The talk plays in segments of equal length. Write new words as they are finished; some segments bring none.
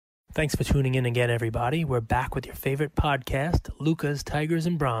Thanks for tuning in again, everybody. We're back with your favorite podcast, Lucas, Tigers,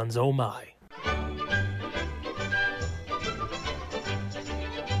 and Bronze. Oh, my.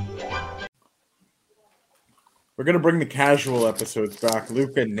 We're going to bring the casual episodes back.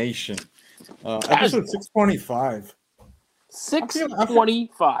 Luca Nation. Episode 625.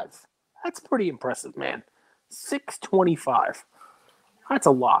 625. That's pretty impressive, man. 625. That's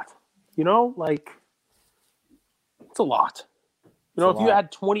a lot. You know, like, it's a lot. You know, if you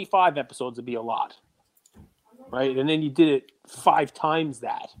had 25 episodes, it'd be a lot. Right? And then you did it 5 times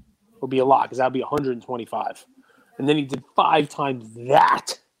that. It would be a lot, because that would be 125. And then you did 5 times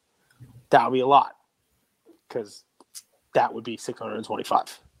that. That would be a lot. Because that would be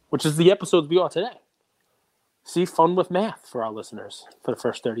 625. Which is the episodes we are today. See, fun with math for our listeners for the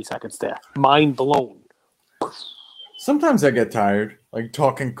first 30 seconds there. Mind blown. Sometimes I get tired, like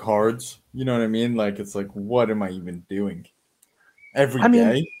talking cards. You know what I mean? Like, it's like, what am I even doing? Every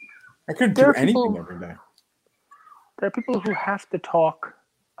day? I couldn't do anything every day. There are people who have to talk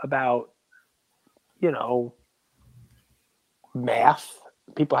about, you know, math.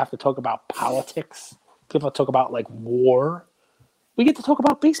 People have to talk about politics. People talk about, like, war. We get to talk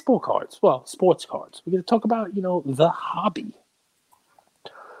about baseball cards. Well, sports cards. We get to talk about, you know, the hobby.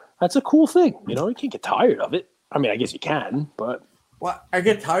 That's a cool thing. You know, you can't get tired of it. I mean, I guess you can, but... Well, I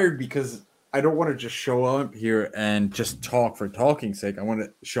get tired because I don't want to just show up here and just talk for talking's sake. I want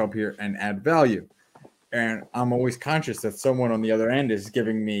to show up here and add value. And I'm always conscious that someone on the other end is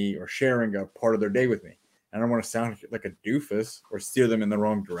giving me or sharing a part of their day with me. I don't want to sound like a doofus or steer them in the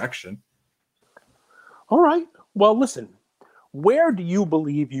wrong direction. All right. Well, listen. Where do you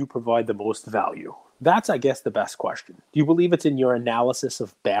believe you provide the most value? That's, I guess, the best question. Do you believe it's in your analysis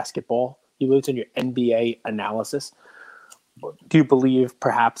of basketball? Do you believe it's in your NBA analysis? Do you believe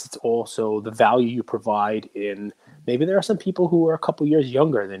perhaps it's also the value you provide in maybe there are some people who are a couple years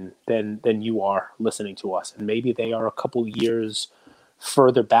younger than you are listening to us, and maybe they are a couple years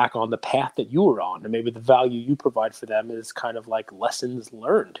further back on the path that you were on, and maybe the value you provide for them is kind of like lessons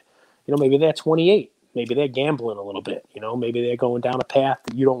learned. You know, maybe they're 28. Maybe they're gambling a little bit. You know, maybe they're going down a path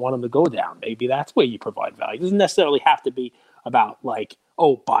that you don't want them to go down. Maybe that's where you provide value. It doesn't necessarily have to be about like,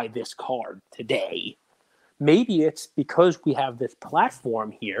 oh, buy this card today. Maybe it's because we have this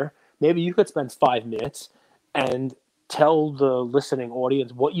platform here. Maybe you could spend 5 minutes and tell the listening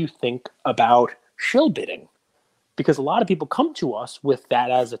audience what you think about shill bidding. Because a lot of people come to us with that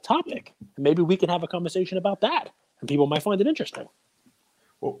as a topic. And maybe we can have a conversation about that. And people might find it interesting.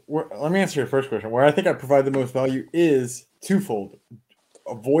 Well, let me answer your first question. Where I think I provide the most value is twofold.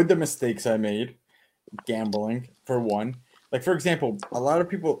 Avoid the mistakes I made, gambling, for one. Like, for example, a lot of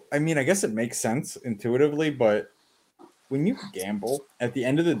people, I mean, I guess it makes sense intuitively, but when you gamble, at the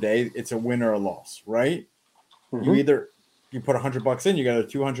end of the day, it's a win or a loss, right? Mm-hmm. You put $100 in, you got a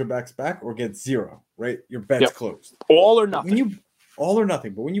 $200 back, or get zero, right? Your bet's closed. All or nothing. All or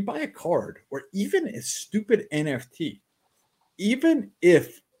nothing. But when you buy a card, or even a stupid NFT, even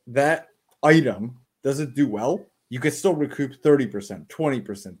if that item doesn't do well, you can still recoup 30%,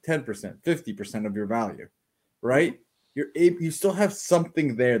 20%, 10%, 50% of your value, right? You still have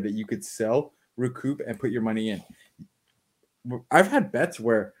something there that you could sell, recoup, and put your money in. I've had bets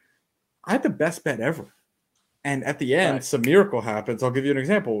where I had the best bet ever. And at the end, some miracle happens. I'll give you an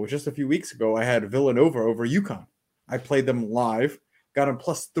example. Just a few weeks ago, I had Villanova over UConn. I played them live, got them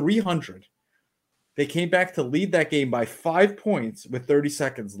plus 300. They came back to lead that game by 5 points with 30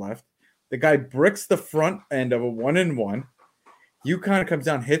 seconds left. The guy bricks the front end of a 1-and-1. UConn comes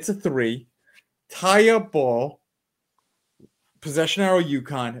down, hits a 3, tie up ball, possession arrow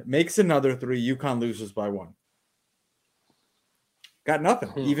UConn, makes another 3. UConn loses by 1. Got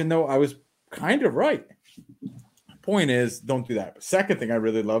nothing, even though I was kind of right. Point is, don't do that. Second thing I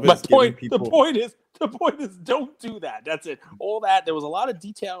really love is giving people... The point is, don't do that. That's it. All that. There was a lot of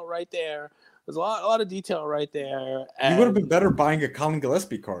detail right there. There's a lot of detail right there. You would have been better buying a Colin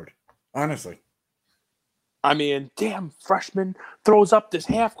Gillespie card, honestly. I mean, damn, freshman throws up this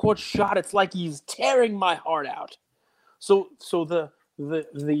half-court shot. It's like he's tearing my heart out. So the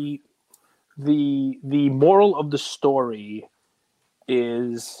moral of the story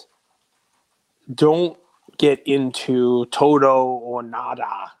is don't get into Toto or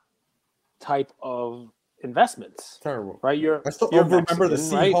nada type of investments. Terrible, right? I still remember the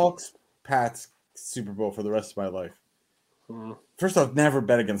Seahawks Pats Super Bowl for the rest of my life. First off, never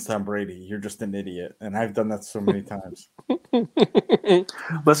bet against Tom Brady. You're just an idiot, and I've done that so many times.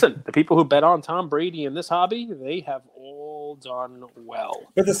 Listen, the people who bet on Tom Brady in this hobby, they have all done well.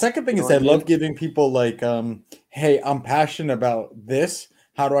 But the second thing is I love giving people like, hey, I'm passionate about this.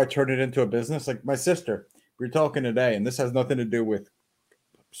 How do I turn it into a business? Like my sister, we were talking today, and this has nothing to do with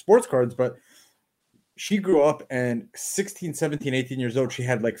sports cards, but she grew up and 16, 17, 18 years old, she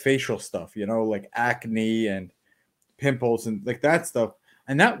had like facial stuff, like acne and pimples and like that stuff.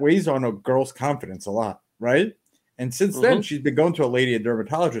 And that weighs on a girl's confidence a lot, right? And since then, she's been going to a lady, a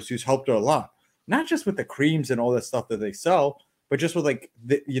dermatologist, who's helped her a lot. Not just with the creams and all that stuff that they sell, but just with like,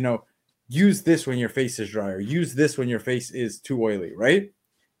 use this when your face is dry or use this when your face is too oily, right?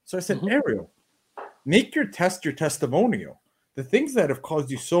 So I said, Ariel, make your test your testimonial. The things that have caused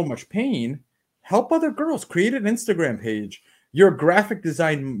you so much pain, help other girls. Create an Instagram page. You're a graphic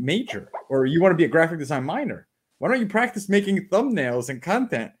design major, or you want to be a graphic design minor. Why don't you practice making thumbnails and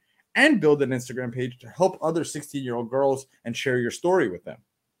content and build an Instagram page to help other 16-year-old girls and share your story with them?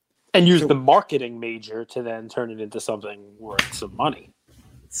 And use the marketing major to then turn it into something worth some money.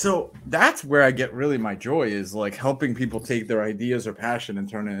 So that's where I get really my joy, is like helping people take their ideas or passion and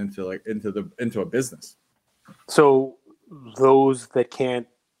turn it into a business. So those that can't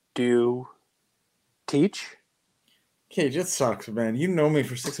teach? Cage, it sucks, man. You know me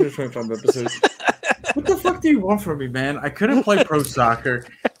for 625 episodes. What the fuck do you want from me, man? I couldn't play pro soccer.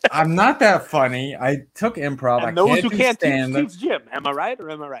 I'm not that funny. I took improv. And those who can't teach gym. Am I right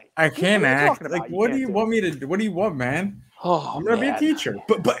or am I right? I can't act. Like, what do you want me to do? What do you want, man? Oh, I'm gonna be a teacher.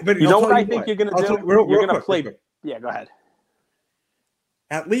 But you know what I think you're gonna do? You're gonna play. Yeah, go ahead.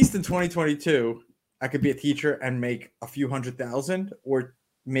 At least in 2022, I could be a teacher and make a few $100,000 or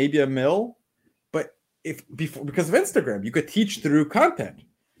maybe $1 million. But because of Instagram, you could teach through content.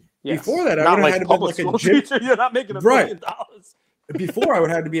 Yes. Before that, I would have had to be like a teacher. You're not making $1 million. Before, I would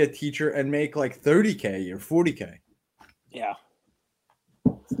have to be a teacher and make like $30K or $40K. Yeah.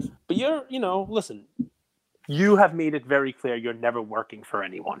 But listen, you have made it very clear you're never working for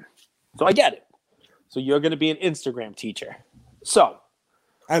anyone. So I get it. So you're going to be an Instagram teacher. So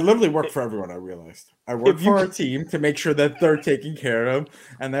I literally work for everyone, I realized. I work for our team to make sure that they're taken care of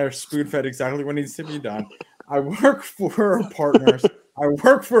and they're spoon-fed exactly what needs to be done. I work for our partners. I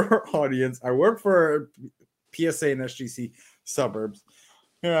work for our audience. I work for PSA and SGC suburbs.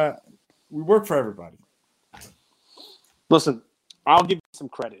 We work for everybody. Listen, I'll give you some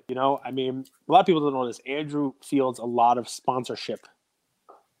credit. A lot of people don't know this. Andrew fields a lot of sponsorship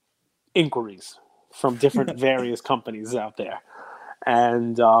inquiries from different various companies out there.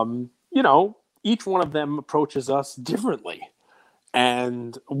 And, each one of them approaches us differently.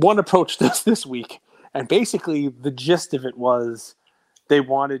 And one approached us this week. And basically the gist of it was they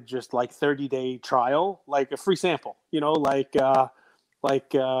wanted just like 30-day trial, like a free sample, sign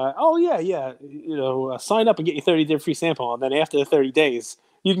up and get your 30-day free sample. And then after the 30 days,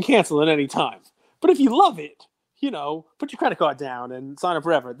 you can cancel at any time. But if you love it, put your credit card down and sign up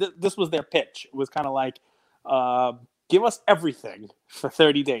forever. This was their pitch. It was kind of like, give us everything for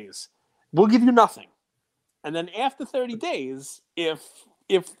 30 days. We'll give you nothing. And then after 30 days, if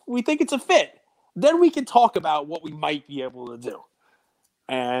we think it's a fit, then we can talk about what we might be able to do.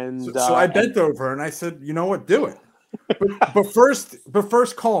 And so I bent over and I said, you know what, do it. But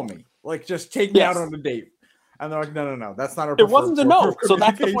first call me. Like, just take me out on a date. And they're like, no, that's not our It wasn't a no. So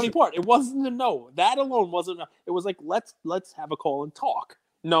that's the funny part. It wasn't a no. That alone wasn't a, it was like, let's have a call and talk.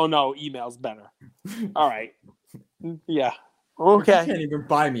 No, email's better. All right. Yeah. Okay. You can't even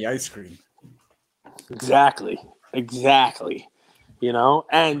buy me ice cream. Exactly. And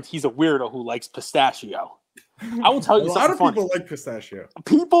he's a weirdo who likes pistachio. I will tell you something. A lot of people like pistachio.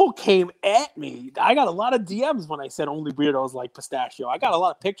 People came at me. I got a lot of DMs when I said only weirdos like pistachio. I got a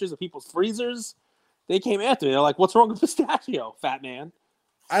lot of pictures of people's freezers. They came after me. They're like, "What's wrong with pistachio, fat man?"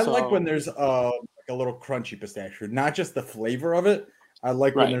 I like when there's like a little crunchy pistachio, not just the flavor of it. I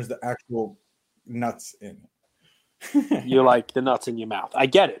like when there's the actual nuts in it. You like the nuts in your mouth. I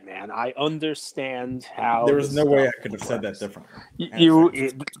get it, man. I understand how. There was no way I could have said that differently. You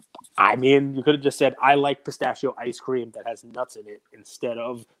could have just said, I like pistachio ice cream that has nuts in it instead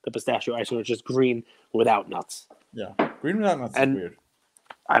of the pistachio ice cream, which is green without nuts. Yeah, green without nuts is weird.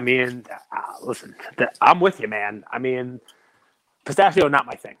 Listen, I'm with you, man. Pistachio, not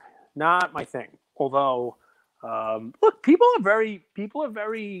my thing. Although, look, people are very,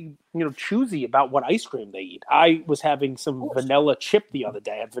 choosy about what ice cream they eat. I was having some vanilla chip the other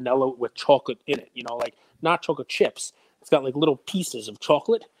day. I had vanilla with chocolate in it, not chocolate chips. It's got like little pieces of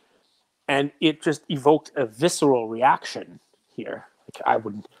chocolate. And it just evoked a visceral reaction here. I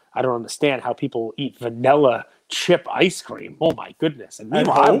don't understand how people eat vanilla chip ice cream. Oh my goodness. And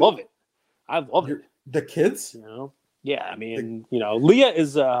meanwhile, I love it. The kids? Yeah, Leah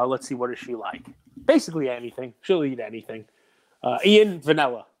is, let's see, what is she like? Basically anything. She'll eat anything. Ian,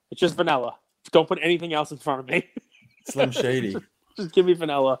 vanilla. It's just vanilla. Don't put anything else in front of me. Slim Shady. Just give me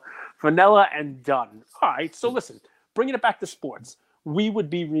vanilla. Vanilla and done. All right, so listen, bringing it back to sports. we would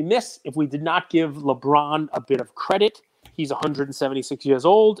be remiss if we did not give LeBron a bit of credit. He's 176 years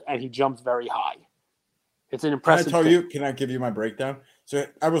old, and he jumps very high. It's an impressive Can I give you my breakdown? So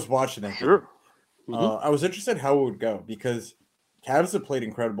I was watching it. Sure. I was interested how it would go because Cavs have played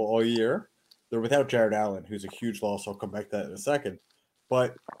incredible all year. They're without Jared Allen, who's a huge loss. I'll come back to that in a second.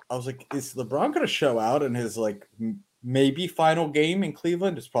 But I was like, is LeBron going to show out in his like maybe final game in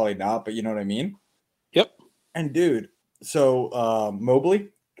Cleveland? It's probably not, but you know what I mean? Yep. And dude, so Mobley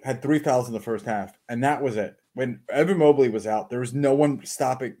had 3 fouls in the first half, and that was it. When Evan Mobley was out, there was no one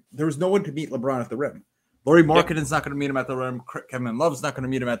stopping. There was no one to meet LeBron at the rim. Laurie Markkanen's not going to meet him at the rim. Kevin Love's not going to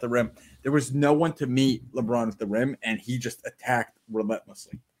meet him at the rim. There was no one to meet LeBron at the rim, and he just attacked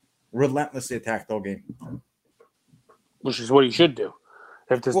relentlessly. Relentlessly attacked all game. Which is what he should do.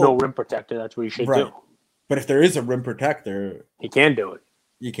 If there's no rim protector, that's what he should do. But if there is a rim protector, he can do it.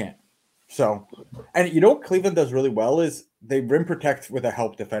 You can't. So, and you know what Cleveland does really well is they rim protect with a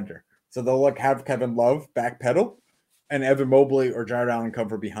help defender. So they'll like have Kevin Love backpedal, and Evan Mobley or Jared Allen come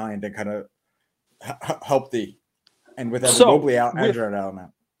from behind and kind of help D. And with Evan Mobley out and Jared Allen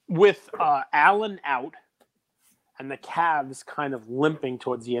out. With Allen out and the Cavs kind of limping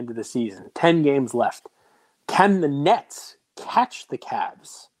towards the end of the season, 10 games left, can the Nets catch the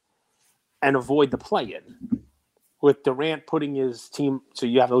Cavs and avoid the play-in? With Durant putting his team, so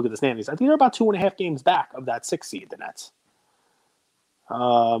you have to look at the standings. I think they're about 2.5 games back of that 6th seed, the Nets.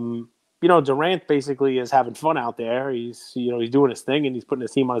 Durant basically is having fun out there. He's doing his thing and he's putting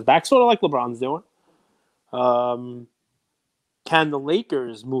his team on his back, sort of like LeBron's doing. Can the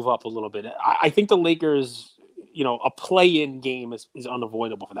Lakers move up a little bit? I think the Lakers, a play-in game is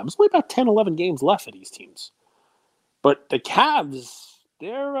unavoidable for them. There's only about 10, 11 games left for these teams. But the Cavs,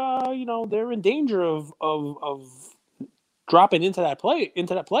 they're in danger of dropping into that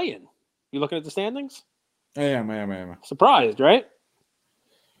play-in. You looking at the standings? I am. Surprised, right?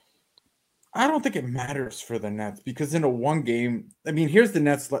 I don't think it matters for the Nets because in a one game, I mean, here's the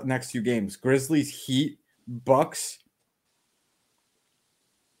Nets next few games: Grizzlies, Heat, Bucks.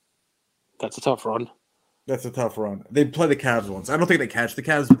 That's a tough run. They play the Cavs once. I don't think they catch the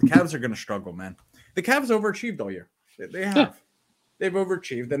Cavs, but the Cavs are going to struggle, man. The Cavs overachieved all year. They have. Yeah. They've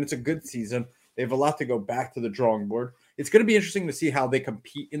overachieved, and it's a good season. They have a lot to go back to the drawing board. It's going to be interesting to see how they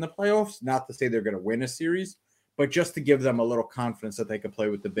compete in the playoffs. Not to say they're going to win a series, but just to give them a little confidence that they can play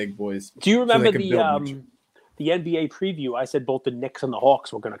with the big boys. Do you remember the NBA preview? I said both the Knicks and the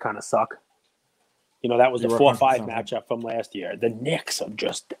Hawks were going to kind of suck. That was the 4-5 matchup from last year. The Knicks are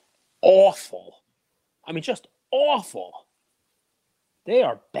just awful. I mean, just awful. They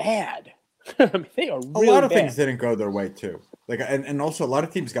are bad. I mean, they are really a lot of bad. Things didn't go their way too. And also a lot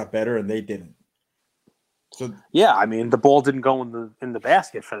of teams got better and they didn't. So yeah, I mean, the ball didn't go in the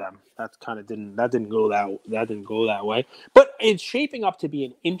basket for them. That didn't go that way. But it's shaping up to be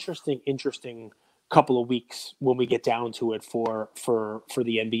an interesting couple of weeks when we get down to it for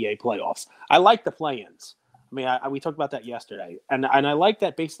the NBA playoffs. I like the play-ins. I mean, we talked about that yesterday, and I like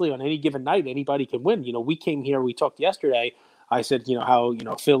that basically on any given night anybody can win. We came here, we talked yesterday. I said, how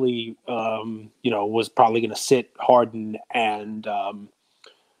Philly, was probably going to sit Harden and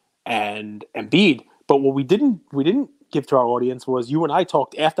Embiid. But what we didn't give to our audience was you and I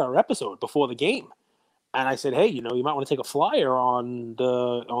talked after our episode before the game, and I said, hey, you might want to take a flyer on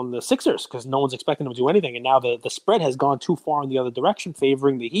the Sixers because no one's expecting them to do anything, and now the spread has gone too far in the other direction,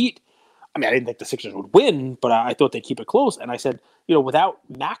 favoring the Heat. I mean, I didn't think the Sixers would win, but I thought they'd keep it close. And I said, without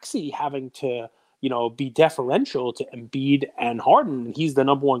Maxey having to, be deferential to Embiid and Harden, he's the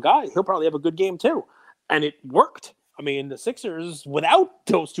number one guy. He'll probably have a good game too. And it worked. I mean, the Sixers, without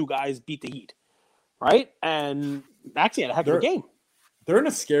those two guys, beat the Heat. Right? And Maxey had a heck of a game. They're in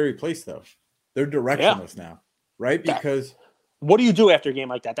a scary place, though. They're directionless now, right? Because what do you do after a game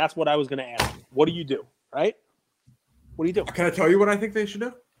like that? That's what I was going to ask you. What do you do, right? What do you do? Can I tell you what I think they should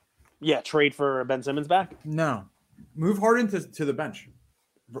do? Yeah, trade for Ben Simmons back? No. Move Harden to the bench.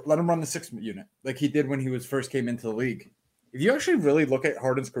 Let him run the 6th unit like he did when he first came into the league. If you actually really look at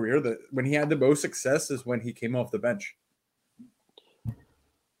Harden's career, when he had the most success is when he came off the bench.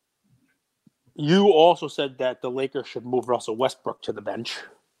 You also said that the Lakers should move Russell Westbrook to the bench.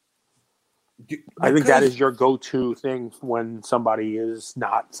 I think that is your go-to thing when somebody is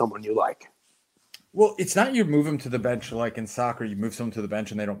not someone you like. Well, it's not you move them to the bench like in soccer. You move someone to the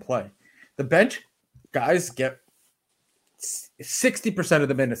bench and they don't play. The bench guys get 60% of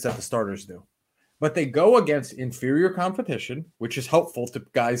the minutes that the starters do. But they go against inferior competition, which is helpful to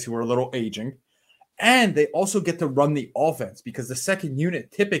guys who are a little aging. And they also get to run the offense because the second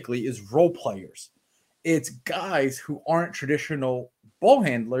unit typically is role players. It's guys who aren't traditional ball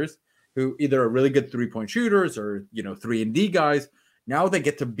handlers who either are really good 3-point shooters or, 3-and-D guys. Now they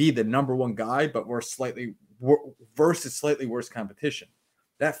get to be the number one guy, but we're versus slightly worse competition.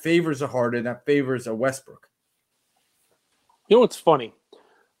 That favors a Harden. That favors a Westbrook. You know what's funny?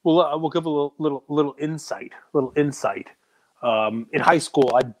 We'll give a little insight. In high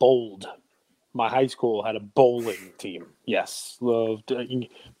school, I bowled. My high school had a bowling team. Yes,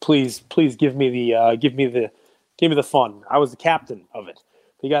 please give me the fun. I was the captain of it.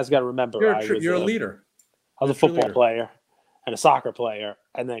 You guys got to remember, you're a leader. I was a football player and a soccer player,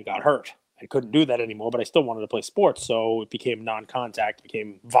 and then got hurt. I couldn't do that anymore, but I still wanted to play sports, so it became non-contact,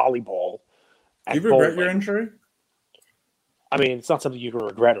 became volleyball. Do you regret your injury? I mean, it's not something you can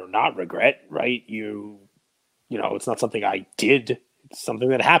regret or not regret, right? You know, it's not something I did. It's something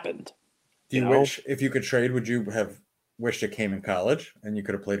that happened. Do you wish, if you could trade, would you have wished it came in college and you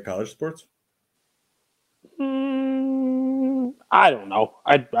could have played college sports? I don't know.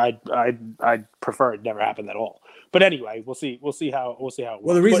 I'd prefer it never happened at all. But anyway, we'll see how it works.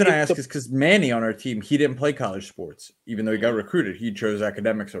 Well, the reason I ask is because Manny on our team, he didn't play college sports, even though he got recruited. He chose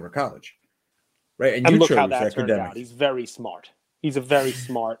academics over college, right? And you look chose how that academics. turned out. He's very smart. He's a very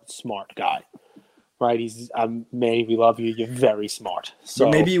smart guy, right? He's Manny, we love you. You're very smart. So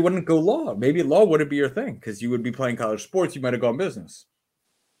but maybe you wouldn't go law. Maybe law wouldn't be your thing because you would be playing college sports. You might have gone business.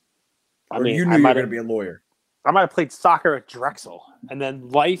 You knew you were going to be a lawyer. I might have played soccer at Drexel, and then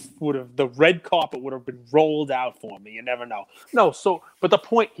the red carpet would have been rolled out for me. You never know. But the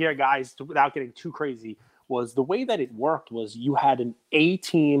point here, guys, without getting too crazy, was the way that it worked was you had an A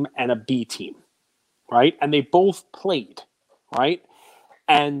team and a B team, right? And they both played, right?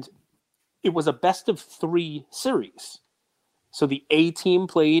 And it was a best of 3 series. So the A team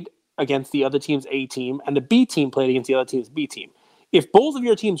played against the other team's A team, and the B team played against the other team's B team. If both of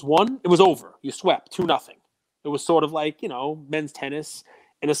your teams won, it was over. You swept 2-0. It was sort of like, men's tennis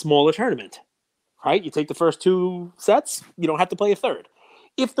in a smaller tournament, right? You take the first 2 sets, you don't have to play a third.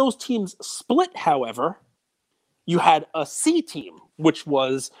 If those teams split, however, you had a C team, which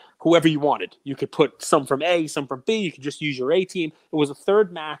was whoever you wanted. You could put some from A, some from B. You could just use your A team. It was a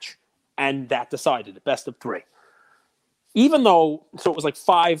third match, and that decided it, best of 3. Even though, so it was like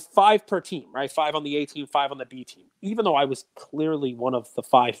five per team, right? 5 on the A team, 5 on the B team. Even though I was clearly one of the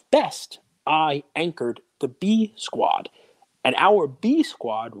 5 best, I anchored the B squad, and our B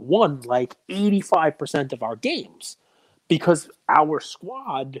squad won like 85% of our games because our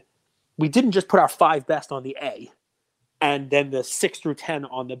squad, we didn't just put our 5 best on the A and then the 6 through 10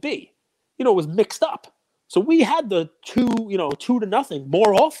 on the B. It was mixed up. So we had the 2-0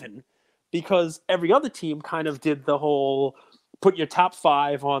 more often because every other team kind of did the whole put your top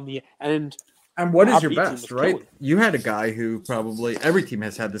 5 on the and what is your best, right? You had a guy who probably every team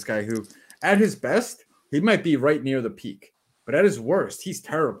has had this guy who at his best, he might be right near the peak, but at his worst, he's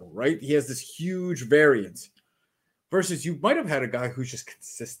terrible, right? He has this huge variance versus you might have had a guy who's just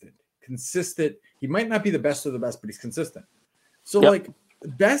consistent. He might not be the best of the best, but he's consistent. So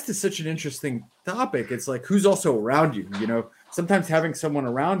best is such an interesting topic. It's like, who's also around you, sometimes having someone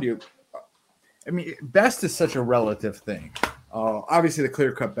around you. I mean, best is such a relative thing. Obviously the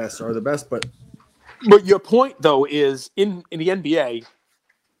clear-cut best are the best, but your point though is in the NBA,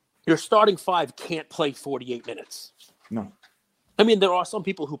 your starting 5 can't play 48 minutes. No. I mean, there are some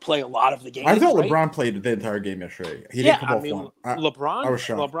people who play a lot of the game. I thought LeBron played the entire game yesterday. He didn't come off one.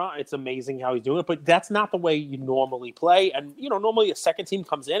 LeBron, it's amazing how he's doing it, but that's not the way you normally play. And, normally a second team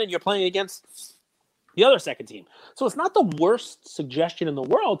comes in and you're playing against the other second team. So it's not the worst suggestion in the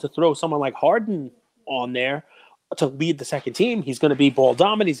world to throw someone like Harden on there to lead the second team. He's going to be ball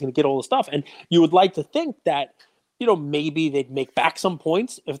dominant. He's going to get all the stuff. And you would like to think that, maybe they'd make back some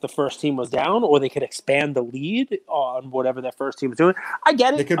points if the first team was down, or they could expand the lead on whatever that first team was doing. I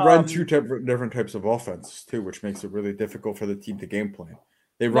get it. They could run 2 different types of offense too, which makes it really difficult for the team to game plan.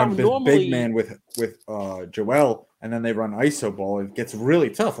 They run this big man with Joel, and then they run ISO ball. It gets really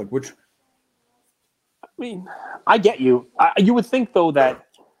tough. I mean, I get you. You would think though that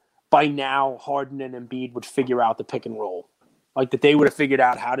by now Harden and Embiid would figure out the pick and roll. Like that they would have figured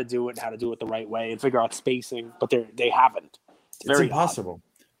out how to do it the right way and figure out spacing, but they haven't. It's very impossible.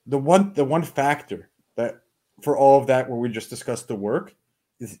 Odd. The one factor that for all of that where we just discussed the work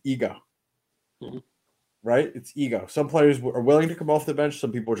is ego. Mm-hmm. Right? It's ego. Some players are willing to come off the bench,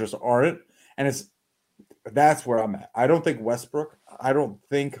 some people just aren't. And that's where I'm at. I don't think Westbrook, I don't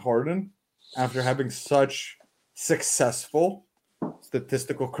think Harden, after having such successful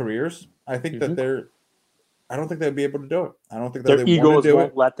statistical careers, I think that I don't think they'd be able to do it. I don't think that their egos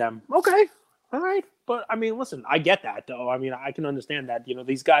won't let them. Okay, all right, But I mean, listen, I get that though. I mean, I can understand that. You know,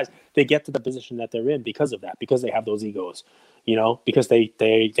 these guys, they get to the position that they're in because of that, because they have those egos. You know, because they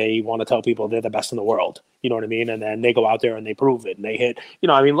want to tell people they're the best in the world. You know what I mean? And then they go out there and they prove it and they hit. You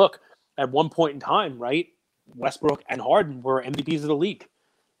know, I mean, look, at one point in time, right? Westbrook and Harden were MVPs of the league.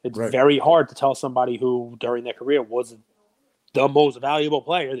 It's very hard to tell somebody who during their career was the most valuable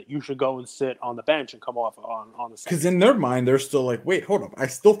player that you should go and sit on the bench and come off on the side. Because in their mind, they're still like, wait, hold up. I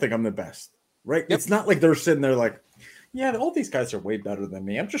still think I'm the best, right? Yep. It's not like they're sitting there like, yeah, all these guys are way better than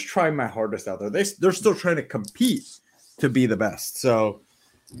me. I'm just trying my hardest out there. They're still trying to compete to be the best. So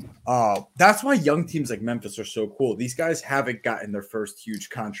that's why young teams like Memphis are so cool. These guys haven't gotten their first huge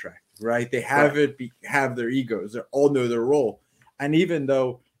contract, right? They haven't have their egos. They all know their role. And even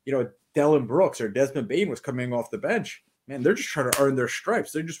though, you know, Dillon Brooks or Desmond Bane was coming off the bench, man, they're just trying to earn their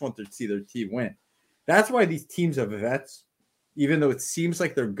stripes. They just want to see their team win. That's why these teams of vets, even though it seems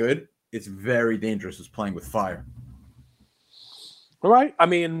like they're good, it's very dangerous as playing with fire. All right. I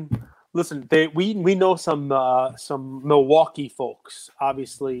mean, listen, we know some Milwaukee folks.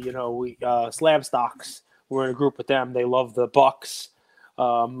 Obviously, you know, Slab Stocks. We're in a group with them. They love the Bucks.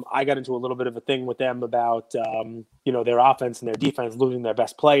 I got into a little bit of a thing with them about you know, their offense and their defense losing their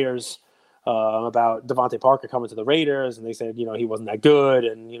best players. About Devontae Parker coming to the Raiders, and they said, you know, he wasn't that good,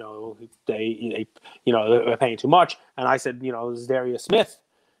 and you know, they you know, they're paying too much. And I said, you know, Darius Smith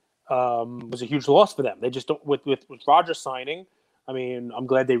was a huge loss for them. They just don't with Rodgers signing. I mean, I'm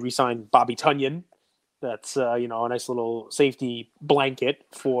glad they re-signed Bobby Tunyon. That's you know, a nice little safety blanket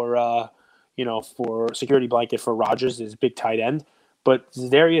for you know, for security blanket for Rodgers, his big tight end. But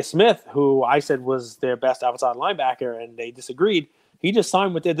Darius Smith, who I said was their best outside linebacker, and they disagreed. He just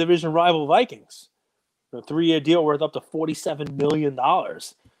signed with their division rival Vikings. A 3-year deal worth up to $47 million.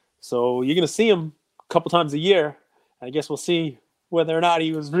 So you're going to see him a couple times a year. I guess we'll see whether or not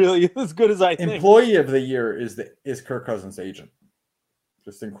he was really as good as I think. Employee of the year is Kirk Cousins' agent.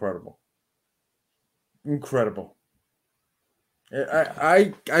 Just incredible. Incredible.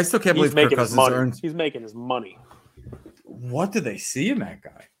 I still can't believe Kirk Cousins earns. He's making his money. What do they see in that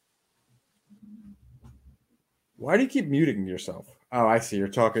guy? Why do you keep muting yourself? Oh, I see. You're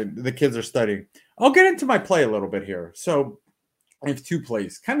talking. The kids are studying. I'll get into my play a little bit here. So I have two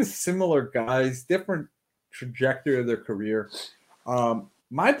plays, kind of similar guys, different trajectory of their career.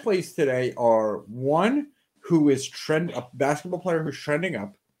 My plays today are one who is a basketball player who's trending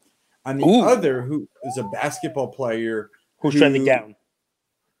up, and the other who is a basketball player who's trending down.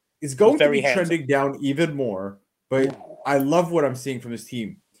 Is going to be trending down even more, but I love what I'm seeing from this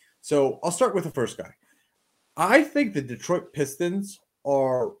team. So I'll start with the first guy. I think the Detroit Pistons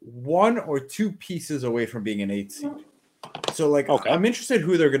are one or two pieces away from being an 8th seed. So, like, I'm interested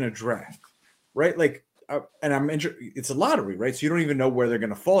who they're going to draft, right? Like, and I'm interested. It's a lottery, right? So you don't even know where they're going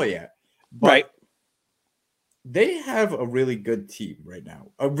to fall yet. But right. They have a really good team right now,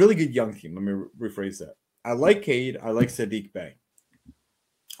 a really good young team. Let me rephrase that. I like Cade. I like Sadiq Bey.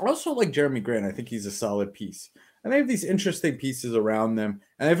 I also like Jeremy Grant. I think he's a solid piece. And they have these interesting pieces around them.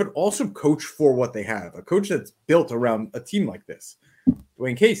 And they have an awesome coach for what they have. A coach that's built around a team like this.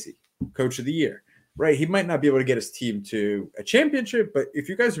 Dwayne Casey, coach of the year. Right? He might not be able to get his team to a championship, but if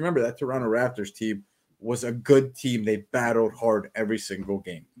you guys remember, that Toronto Raptors team was a good team. They battled hard every single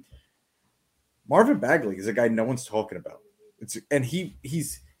game. Marvin Bagley is a guy no one's talking about.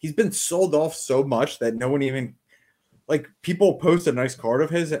 He's been sold off so much that no one even, like, people post a nice card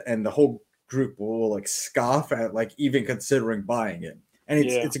of his and the whole group will like scoff at like even considering buying it. And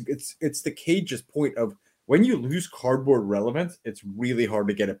it's the Cage's point of when you lose cardboard relevance, it's really hard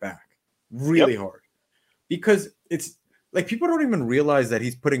to get it back. Really hard. Because it's like people don't even realize that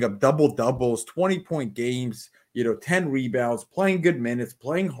he's putting up double doubles, 20-point games, 10 rebounds, playing good minutes,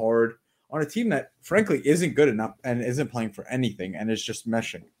 playing hard on a team that frankly isn't good enough and isn't playing for anything and is just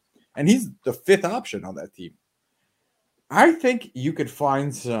meshing. And he's the 5th option on that team. I think you could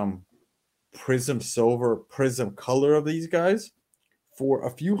find some Prism silver, Prism color of these guys for a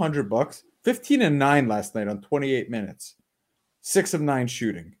few $100. 15-9 last night on 28 minutes. 6 of 9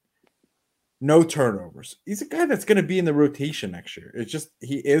 shooting. No turnovers. He's a guy that's going to be in the rotation next year. It's just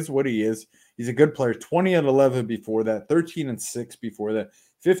he is what he is. He's a good player. 20-11 before that, 13-6 before that,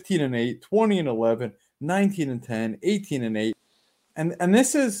 15-8, 20-11, 19-10, 18-8. And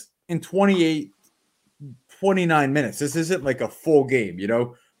this is in 29 minutes. This isn't like a full game,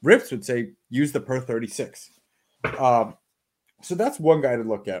 Rips would say use the per 36. So that's one guy to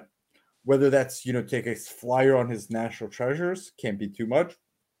look at. Whether that's, take a flyer on his national treasures, can't be too much,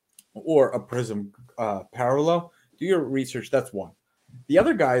 or a Prism parallel. Do your research. That's one. The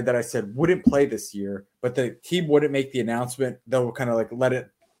other guy that I said wouldn't play this year, but the team wouldn't make the announcement. They'll kind of like let it,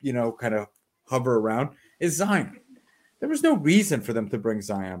 kind of hover around is Zion. There was no reason for them to bring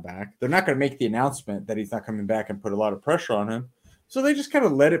Zion back. They're not going to make the announcement that he's not coming back and put a lot of pressure on him. So they just kind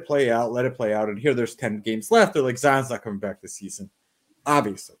of let it play out. And here there's 10 games left. They're like, Zion's not coming back this season,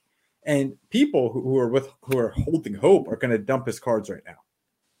 obviously. And people who are holding hope are going to dump his cards right now.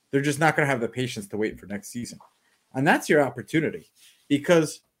 They're just not going to have the patience to wait for next season. And that's your opportunity.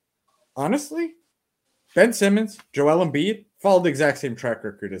 Because, honestly, Ben Simmons, Joel Embiid followed the exact same track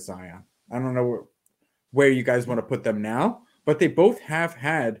record as Zion. I don't know where you guys want to put them now, but they both have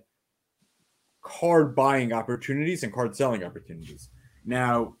had card buying opportunities and card selling opportunities.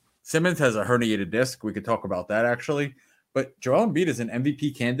 Now, Simmons has a herniated disc. We could talk about that, actually. But Joel Embiid is an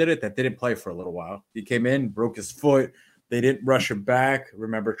MVP candidate that didn't play for a little while. He came in, broke his foot. They didn't rush him back.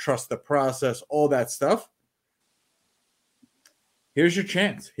 Remember, trust the process, all that stuff. Here's your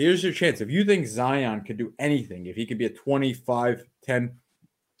chance. If you think Zion could do anything, if he could be a 25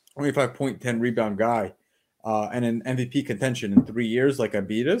 point 10 rebound guy and an MVP contention in 3 years like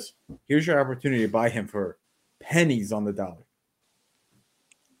Embiid is, here's your opportunity to buy him for pennies on the dollar.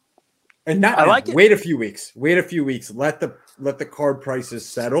 And not I like it. Wait a few weeks. Let the card prices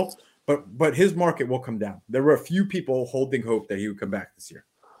settle. But his market will come down. There were a few people holding hope that he would come back this year.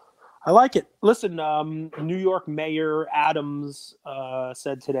 I like it. Listen, New York Mayor Adams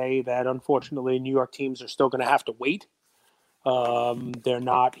said today that unfortunately New York teams are still going to have to wait.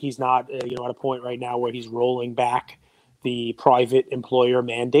 He's not at a point right now where he's rolling back the private employer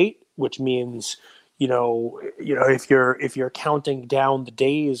mandate, which means if you're counting down the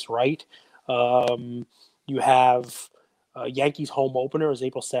days, right? You have Yankees home opener is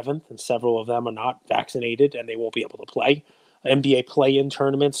April 7th, and several of them are not vaccinated and they won't be able to play. NBA play-in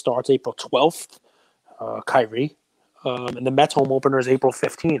tournament starts April 12th, Kyrie, and the Mets home opener is April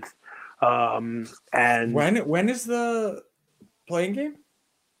 15th. And when is the playing game?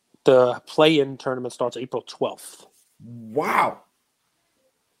 The play-in tournament starts April 12th. Wow.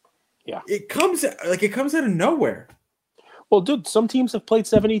 Yeah. It comes out of nowhere. Well, dude, some teams have played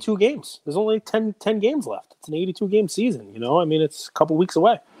 72 games. There's only 10 games left. It's an 82-game season, it's a couple weeks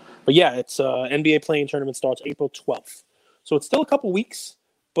away. But yeah, it's NBA play-in tournament starts April 12th. So it's still a couple weeks,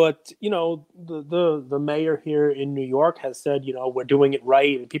 but the mayor here in New York has said, we're doing it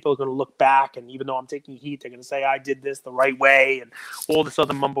right, and people are going to look back, and even though I'm taking heat, they're going to say I did this the right way, and all this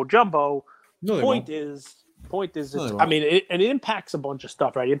other mumbo jumbo. No, Point is, it impacts a bunch of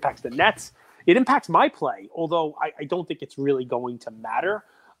stuff, right? It impacts the Nets. It impacts my play, although I don't think it's really going to matter.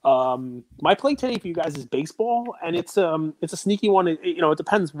 My play today for you guys is baseball, and it's a sneaky one. It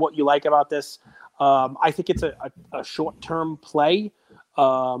depends what you like about this. I think it's a short-term play,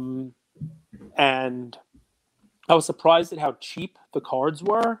 and I was surprised at how cheap the cards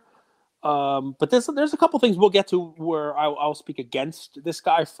were. But there's a couple things we'll get to where I'll speak against this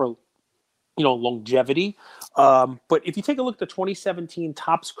guy for longevity. But if you take a look at the 2017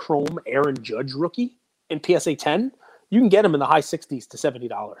 Topps Chrome Aaron Judge rookie in PSA 10, you can get him in the high $60s to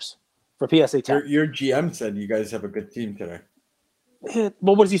 $70 for PSA 10. Your GM said you guys have a good team today.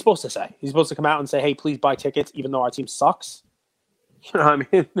 Well, what is he supposed to say? He's supposed to come out and say, hey, please buy tickets, even though our team sucks?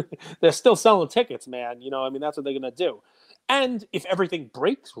 They're still selling tickets, man. That's what they're going to do. And if everything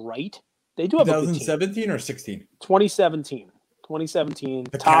breaks right, they do have a good team. 2017 or 16? 2017.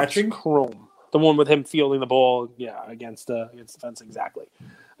 The Topps catching? Chrome. The one with him fielding the ball, against the fence, exactly.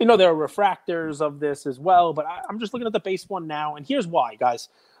 There are refractors of this as well, but I'm just looking at the base one now, and here's why, guys.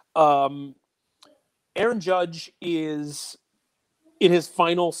 Aaron Judge is in his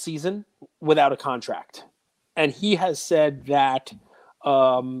final season without a contract, and he has said that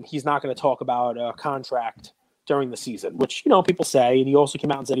he's not going to talk about a contract during the season, which, people say, and he also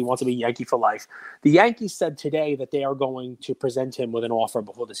came out and said he wants to be Yankee for life. The Yankees said today that they are going to present him with an offer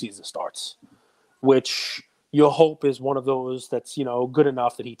before the season starts, which you'll hope is one of those that's, good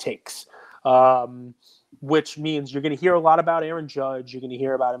enough that he takes. Which means you're going to hear a lot about Aaron Judge. You're going to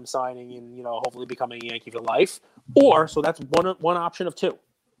hear about him signing and, hopefully becoming a Yankee for life. So that's one option of two,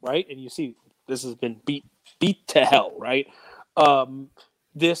 right? And you see this has been beat to hell, right?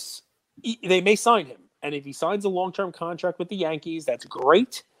 They may sign him. And if he signs a long-term contract with the Yankees, that's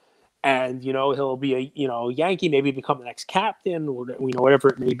great. And, he'll be a, Yankee, maybe become the next captain or, whatever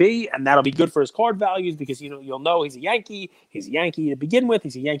it may be. And that'll be good for his card values because, you'll know he's a Yankee. He's a Yankee to begin with.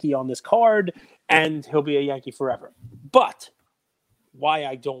 He's a Yankee on this card and he'll be a Yankee forever. But why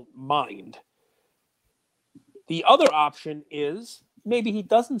I don't mind. The other option is maybe he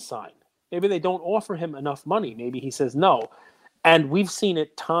doesn't sign. Maybe they don't offer him enough money. Maybe he says no. And we've seen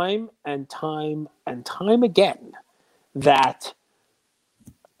it time and time and time again that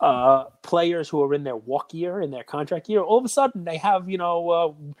players who are in their walk year, in their contract year, all of a sudden they have,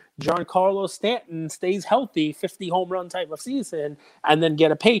 Giancarlo Stanton stays healthy, 50 home run type of season, and then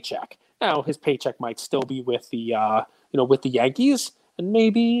get a paycheck. Now his paycheck might still be with the, with the Yankees, and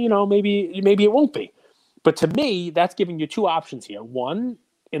maybe it won't be. But to me, that's giving you two options here. One,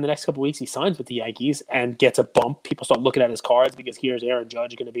 in the next couple of weeks, he signs with the Yankees and gets a bump. People start looking at his cards because here's Aaron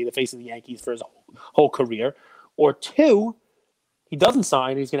Judge going to be the face of the Yankees for his whole career. Or two, he doesn't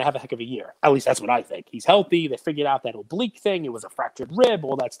sign, and he's going to have a heck of a year. At least that's what I think. He's healthy. They figured out that oblique thing. It was a fractured rib,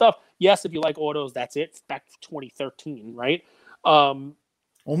 all that stuff. Yes, if you like autos, that's it. It's back to 2013, right? Only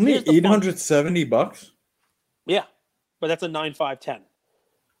 $870? Yeah, but that's a 9.510.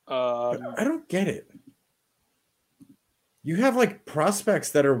 I don't get it. You have like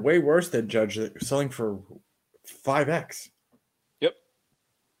prospects that are way worse than Judge selling for 5x. Yep.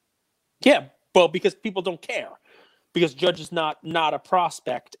 Yeah, well, because people don't care. Because Judge is not a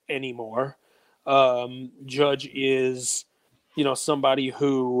prospect anymore. Judge is, somebody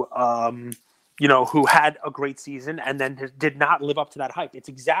who, who had a great season and then did not live up to that hype. It's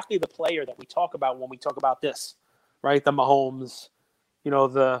exactly the player that we talk about when we talk about this, right? The Mahomes,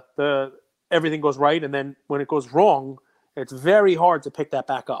 the everything goes right, and then when it goes wrong, it's very hard to pick that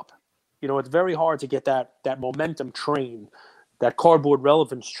back up. It's very hard to get that momentum train, that cardboard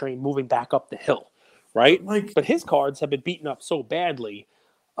relevance train moving back up the hill. Right? But his cards have been beaten up so badly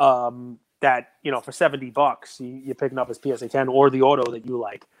that, for $70, you're picking up his PSA 10 or the auto that you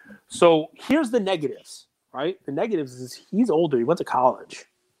like. So here's the negatives, right? The negatives is he's older. He went to college,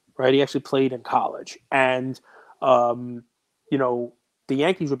 right? He actually played in college. And, the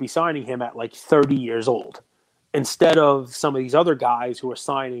Yankees would be signing him at like 30 years old instead of some of these other guys who are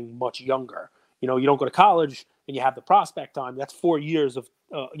signing much younger. You don't go to college and you have the prospect time. That's 4 years of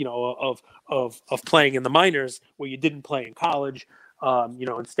playing in the minors where you didn't play in college.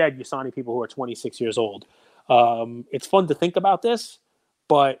 Instead you're signing people who are 26 years old. It's fun to think about this,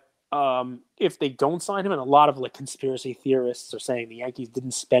 but if they don't sign him, and a lot of like conspiracy theorists are saying the Yankees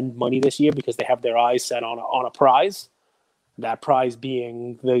didn't spend money this year because they have their eyes set on a prize. That prize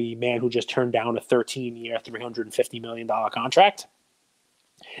being the man who just turned down a 13-year, $350 million contract.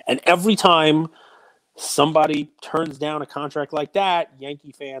 And every time somebody turns down a contract like that,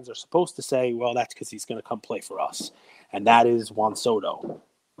 Yankee fans are supposed to say, well, that's because he's going to come play for us. And that is Juan Soto,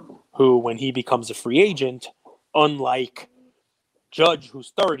 who, when he becomes a free agent, unlike Judge,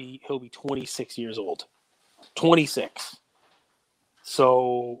 who's 30, he'll be 26 years old. 26.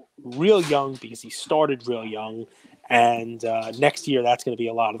 So real young because he started real young. And next year, that's going to be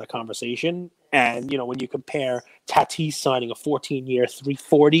a lot of the conversation. And, when you compare Tatis signing a 14-year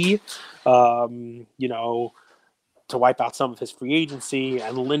 $340, to wipe out some of his free agency,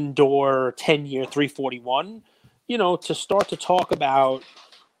 and Lindor 10-year $341, to start to talk about,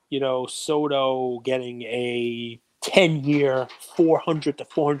 Soto getting a 10-year $400 to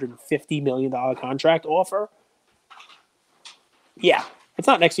 $450 million contract offer. Yeah, it's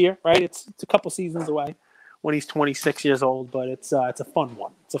not next year, right? It's a couple seasons away when he's 26 years old, but it's a fun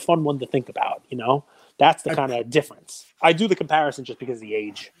one. It's a fun one to think about, That's the kind of difference. I do the comparison just because of the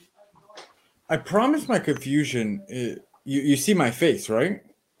age. I promise my confusion. You see my face, right?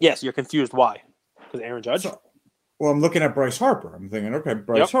 Yes, you're confused. Why? Because Aaron Judge? Well, I'm looking at Bryce Harper. I'm thinking, okay,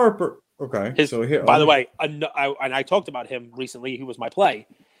 Bryce Harper. Okay. By the way, I talked about him recently. He was my play.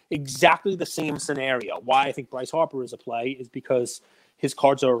 Exactly the same scenario. Why I think Bryce Harper is a play is because his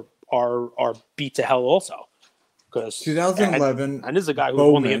cards are beat to hell also. Because 2011, and this is a guy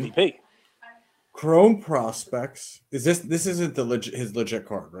who won the MVP. Chrome prospects. This isn't his legit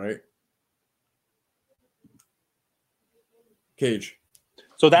card, right? Cage.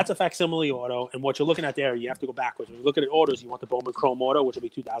 So that's a facsimile auto, and what you're looking at there, you have to go backwards. When you look at autos, you want the Bowman Chrome auto, which will be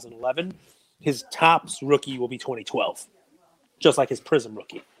 2011. His Topps rookie will be 2012, just like his Prism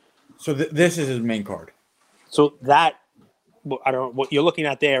rookie. So this is his main card. So that, I don't know, what you're looking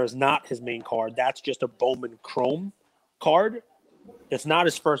at there is not his main card. That's just a Bowman Chrome card. It's not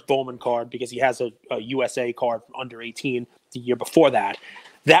his first Bowman card because he has a USA card from under 18 the year before that.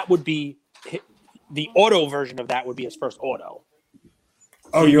 That would be the auto version of that would be his first auto.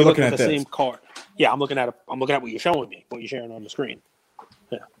 Oh, you're looking at the this. Same card. Yeah, I'm looking at what you're showing me, what you're sharing on the screen.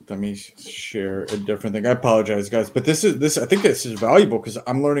 Yeah. Let me share a different thing. I apologize, guys, but this. I think this is valuable because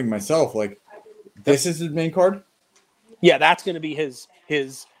I'm learning myself. Like, this is his main card. Yeah, that's going to be his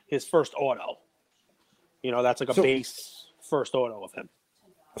first auto. That's like a base first auto of him.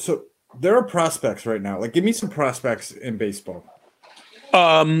 So there are prospects right now. Like, give me some prospects in baseball.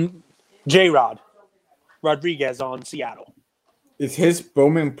 J-Rod Rodriguez on Seattle. Is his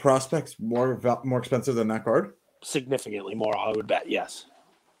Bowman prospects more expensive than that card? Significantly more, I would bet. Yes.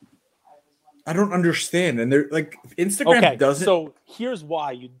 I don't understand. And they're like, Instagram Okay, doesn't. so here's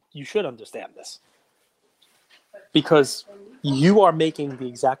why you should understand this. Because you are making the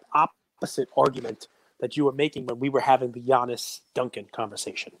exact opposite argument that you were making when we were having the Giannis Duncan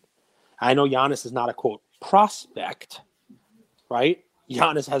conversation. I know Giannis is not a quote prospect, right?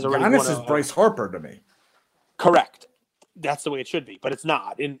 Giannis has already Giannis won is Bryce Harper to me. Correct. That's the way it should be, but it's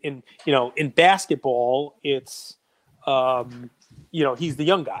not. In basketball, it's he's the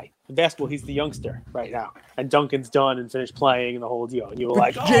young guy. In basketball, he's the youngster right now, and Duncan's done and finished playing and the whole deal. And you were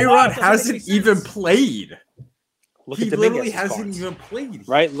like, J-Rod hasn't even played. He literally hasn't even played.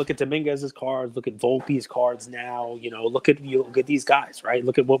 Right? Look at Dominguez's cards. Look at Volpe's cards now. Look at these guys. Right?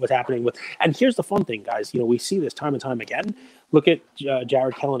 Look at what was happening with. And here's the fun thing, guys. We see this time and time again. Look at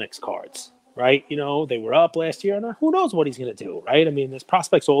Jared Kelenick's cards. Right? They were up last year, and who knows what he's going to do? Right? I mean, there's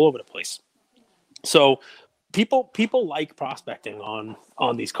prospects all over the place. So people like prospecting on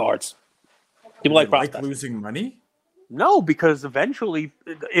these cards. People like prospecting. Like losing money? No, because eventually,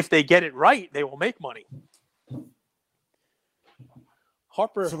 if they get it right, they will make money.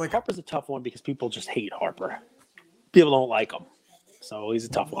 Harper's a tough one because people just hate Harper. People don't like him, so he's a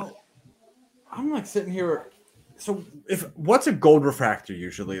tough one. I'm like sitting here. So, what's a gold refractor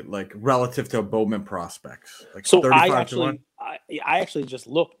usually like relative to Bowman prospects? Like so 35 to 1? I actually just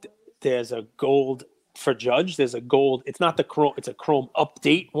looked. There's a gold for Judge. There's a gold. It's not the Chrome. It's a Chrome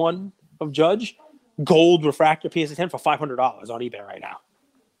update one of Judge. Gold refractor PSA 10 for $500 on eBay right now.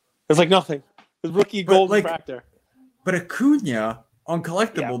 It's like nothing. The rookie gold refractor. But Acuna on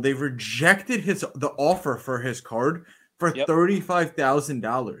collectible, they rejected the offer for his card for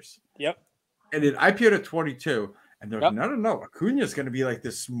 $35,000. Yep. And it IPO'd at 22. And they're like, no. Acuna's going to be like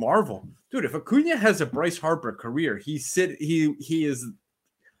this marvel, dude. If Acuna has a Bryce Harper career, he'll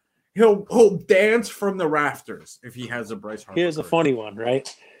dance from the rafters if he has a Bryce Harper. Here's a funny one,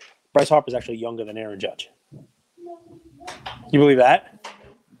 right? Bryce Harper's actually younger than Aaron Judge. You believe that?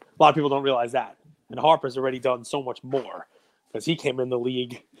 A lot of people don't realize that. And Harper's already done so much more because he came in the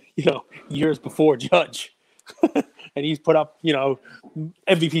league, years before Judge. And he's put up,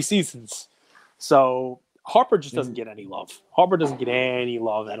 MVP seasons. So Harper just doesn't get any love. Harper doesn't get any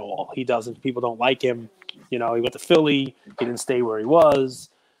love at all. He doesn't. People don't like him. He went to Philly. He didn't stay where he was.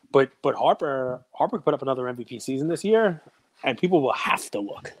 But Harper put up another MVP season this year. And people will have to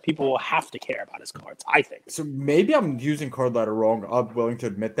look. People will have to care about his cards, I think. So maybe I'm using card ladder wrong. I'm willing to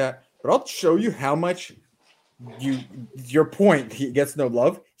admit that. But I'll show you how much your point, he gets no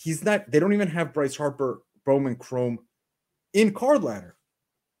love. He's not. They don't even have Bryce Harper, Bowman Chrome in card ladder.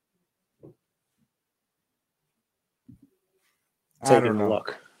 Taking a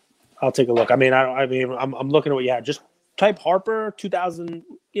look. I'll take a look. I mean, I'm looking at what you had. Just type Harper 2000.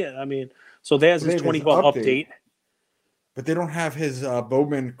 Yeah, I mean, so there's his 2012 update. But they don't have his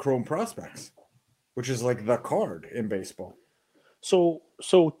Bowman Chrome prospects, which is like the card in baseball. So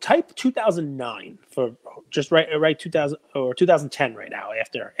type 2009 for just right 2000 or 2010 right now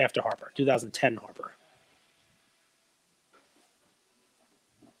after Harper. 2010 Harper.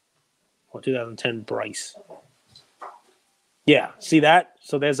 Or 2010 Bryce. Yeah, see that?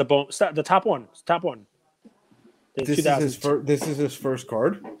 So there's a the top one. Top one. This is his first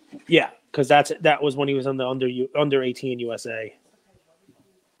card? Yeah, because that was when he was on the under 18 USA.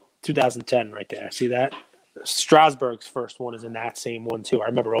 2010 right there. See that? Strasburg's first one is in that same one too. I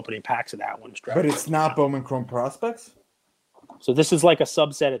remember opening packs of that one. But it's not Bowman Chrome prospects? So this is like a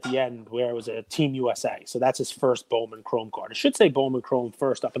subset at the end where it was a Team USA. So that's his first Bowman Chrome card. It should say Bowman Chrome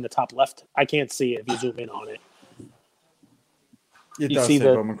first up in the top left. I can't see it if you zoom in on it. It does say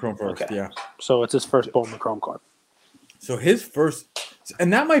Bowman Chrome first, okay. Yeah. So it's his first Bowman Chrome card. So his first,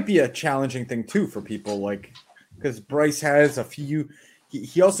 and that might be a challenging thing too for people, like because Bryce has a few.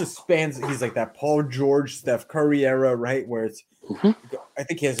 He also spans. He's like that Paul George, Steph Curry era, right? Where it's, I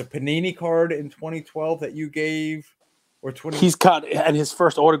think he has a Panini card in 2012 that you gave, or 20. He's got, and his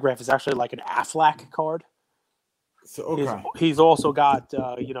first autograph is actually like an Aflac card. So okay. He's also got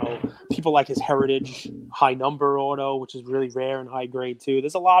people like his Heritage high number auto, which is really rare and high grade too.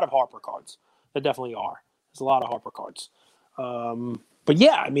 There's a lot of Harper cards. There definitely are. There's a lot of Harper cards. But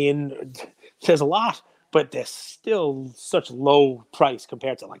yeah, I mean, there's a lot. But they're still such low price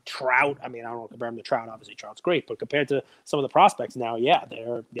compared to like Trout. I mean, I don't want to compare him to Trout. Obviously, Trout's great, but compared to some of the prospects now, yeah,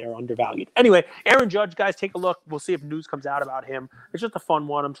 they're undervalued. Anyway, Aaron Judge, guys, take a look. We'll see if news comes out about him. It's just a fun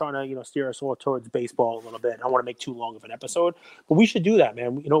one. I'm trying to steer us all towards baseball a little bit. I don't want to make too long of an episode, but we should do that,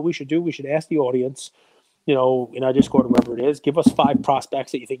 man. You know what we should do? We should ask the audience. In our Discord, whoever it is, give us 5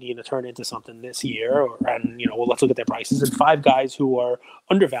 prospects that you think you're going to turn into something this year, and let's look at their prices. And 5 guys who are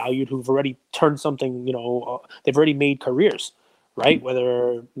undervalued, who've already turned something, they've already made careers, right?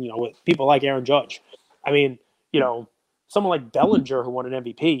 Whether, with people like Aaron Judge. I mean, someone like Bellinger who won an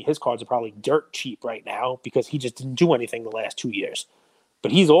MVP, his cards are probably dirt cheap right now because he just didn't do anything the last 2 years.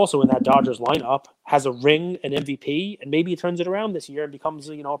 But he's also in that Dodgers lineup, has a ring, an MVP, and maybe he turns it around this year and becomes,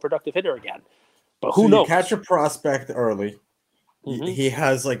 a productive hitter again. But who knows? You catch a prospect early.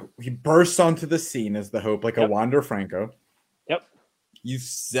 Mm-hmm. He bursts onto the scene as the hope, like a Wander Franco. Yep. You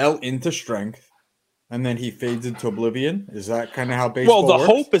sell into strength, and then he fades into oblivion. Is that kind of how baseball works? Well, the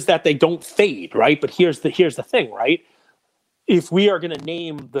hope is that they don't fade, right? But here's the thing, right? If we are going to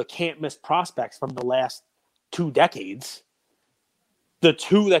name the can't-miss prospects from the last 2 decades, the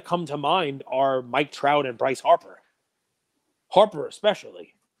two that come to mind are Mike Trout and Bryce Harper. Harper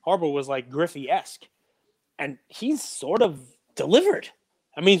especially. Harper was like Griffey-esque. And he's sort of delivered.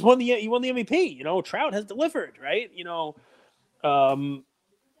 I mean, he won the MVP. Trout has delivered, right? Not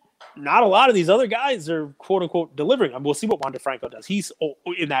a lot of these other guys are quote-unquote delivering. I mean, we'll see what Wander Franco does. He's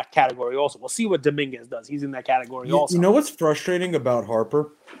in that category also. We'll see what Dominguez does. He's in that category also. You know what's frustrating about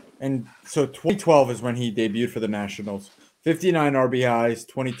Harper? And so 2012 is when he debuted for the Nationals. 59 RBIs,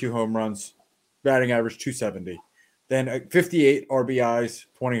 22 home runs, batting average 270. Then 58 RBIs,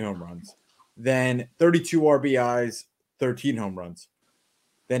 20 home runs. Then 32 RBIs, 13 home runs.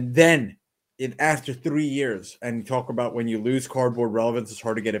 Then after 3 years, and you talk about when you lose cardboard relevance, it's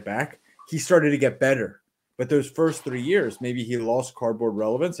hard to get it back. He started to get better. But those first 3 years, maybe he lost cardboard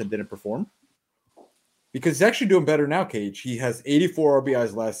relevance and didn't perform. Because he's actually doing better now, Cage. He has 84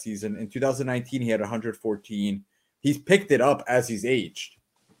 RBIs last season. In 2019, he had 114. He's picked it up as he's aged.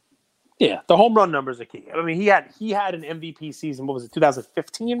 Yeah, the home run numbers are key. I mean, he had an MVP season. What was it,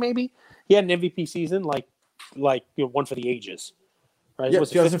 2015 maybe? He had an MVP season like one for the ages. Right? Yeah,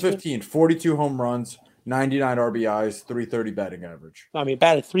 2015, 42 home runs, 99 RBIs, 330 batting average. I mean,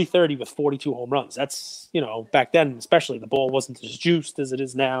 batted 330 with 42 home runs. That's, back then, especially, the ball wasn't as juiced as it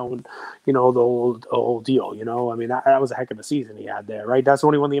is now. And, the whole deal, I mean, that was a heck of a season he had there, right? That's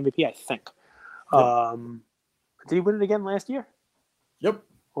when he won the MVP, I think. Yep. Did he win it again last year? Yep.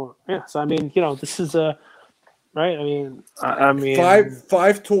 Yeah. So, I mean, this is right. I mean,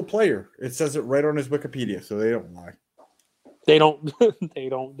 five-tool player. It says it right on his Wikipedia, so they don't lie. They don't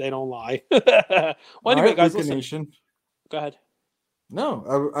lie. Well, anyway, guys, listen. Nation. Go ahead.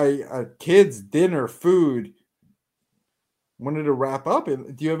 No, I kids, dinner, food. Wanted to wrap up.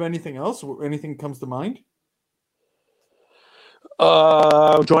 Do you have anything else? Anything comes to mind?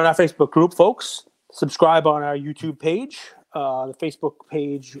 Join our Facebook group, folks. Subscribe on our YouTube page. The Facebook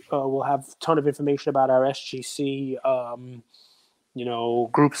page will have a ton of information about our SGC,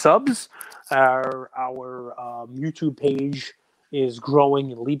 group subs. Our YouTube page is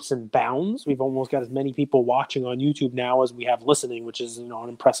growing in leaps and bounds. We've almost got as many people watching on YouTube now as we have listening, which is an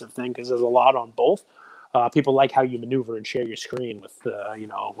impressive thing because there's a lot on both. People like how you maneuver and share your screen with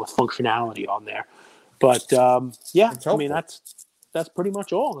with functionality on there. But I mean that's pretty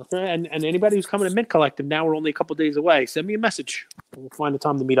much all. And anybody who's coming to Mint Collective, now we're only a couple days away. Send me a message. We'll find the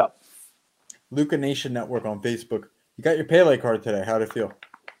time to meet up. Luca Nation Network on Facebook. You got your Pele card today. How'd it feel?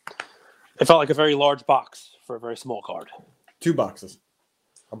 It felt like a very large box for a very small card. 2 boxes.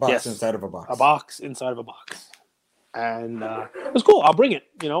 A box inside of a box. A box inside of a box. And it was cool. I'll bring it.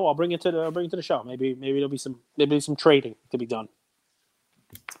 I'll bring it to the show. Maybe there'll be some trading to be done.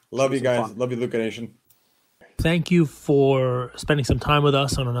 Love you guys. Fun. Love you, Luca Nation. Thank you for spending some time with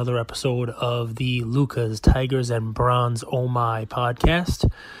us on another episode of the Lucas, Tigers, and Bronze Oh My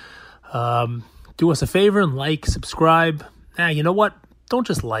podcast. Do us a favor and like, subscribe. You know what? Don't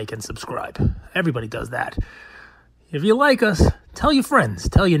just like and subscribe. Everybody does that. If you like us, tell your friends,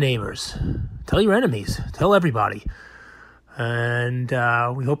 tell your neighbors, tell your enemies, tell everybody. And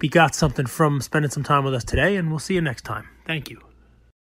we hope you got something from spending some time with us today, and we'll see you next time. Thank you.